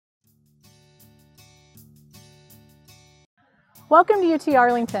Welcome to UT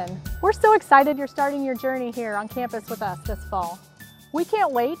Arlington. We're so excited you're starting your journey here on campus with us this fall. We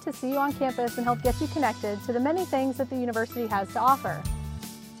can't wait to see you on campus and help get you connected to the many things that the university has to offer.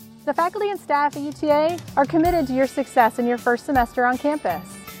 The faculty and staff at UTA are committed to your success in your first semester on campus.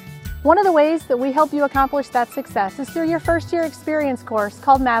 One of the ways that we help you accomplish that success is through your first year experience course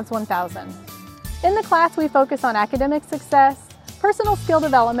called MAVS 1000. In the class, we focus on academic success, personal skill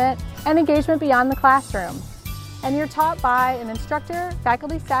development, and engagement beyond the classroom. And you're taught by an instructor,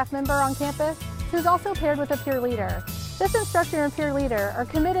 faculty, staff member on campus who's also paired with a peer leader. This instructor and peer leader are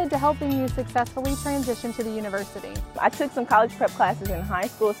committed to helping you successfully transition to the university. I took some college prep classes in high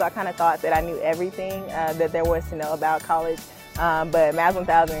school, so I kind of thought that I knew everything that there was to know about college, but MAVS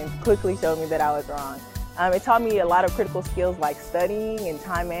 1000 quickly showed me that I was wrong. It taught me a lot of critical skills like studying and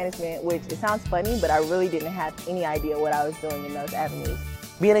time management, which it sounds funny, but I really didn't have any idea what I was doing in those avenues.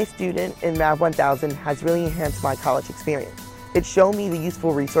 Being a student in MAVS 1000 has really enhanced my college experience. It showed me the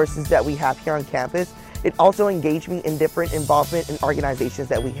useful resources that we have here on campus. It also engaged me in different involvement in organizations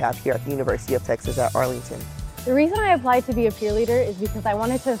that we have here at the University of Texas at Arlington. The reason I applied to be a peer leader is because I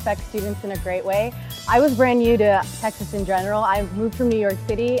wanted to affect students in a great way. I was brand new to Texas in general. I moved from New York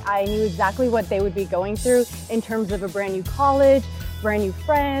City. I knew exactly what they would be going through in terms of a brand new college, brand new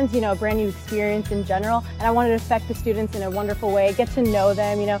friends, a brand new experience in general. And I wanted to affect the students in a wonderful way, get to know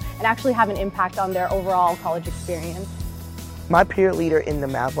them, and actually have an impact on their overall college experience. My peer leader in the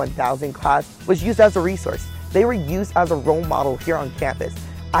MAVS 1000 class was used as a resource. They were used as a role model here on campus.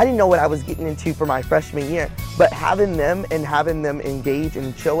 I didn't know what I was getting into for my freshman year, but having them engage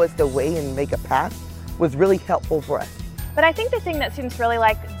and show us the way and make a path was really helpful for us. But I think the thing that students really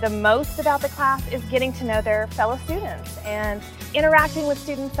like the most about the class is getting to know their fellow students and interacting with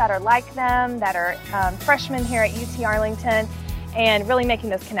students that are like them, that are freshmen here at UT Arlington, and really making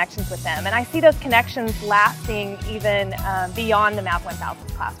those connections with them. And I see those connections lasting even beyond the MAVS 1000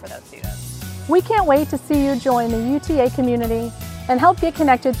 class for those students. We can't wait to see you join the UTA community and help get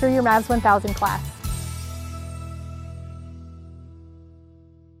connected through your MAVS 1000 class.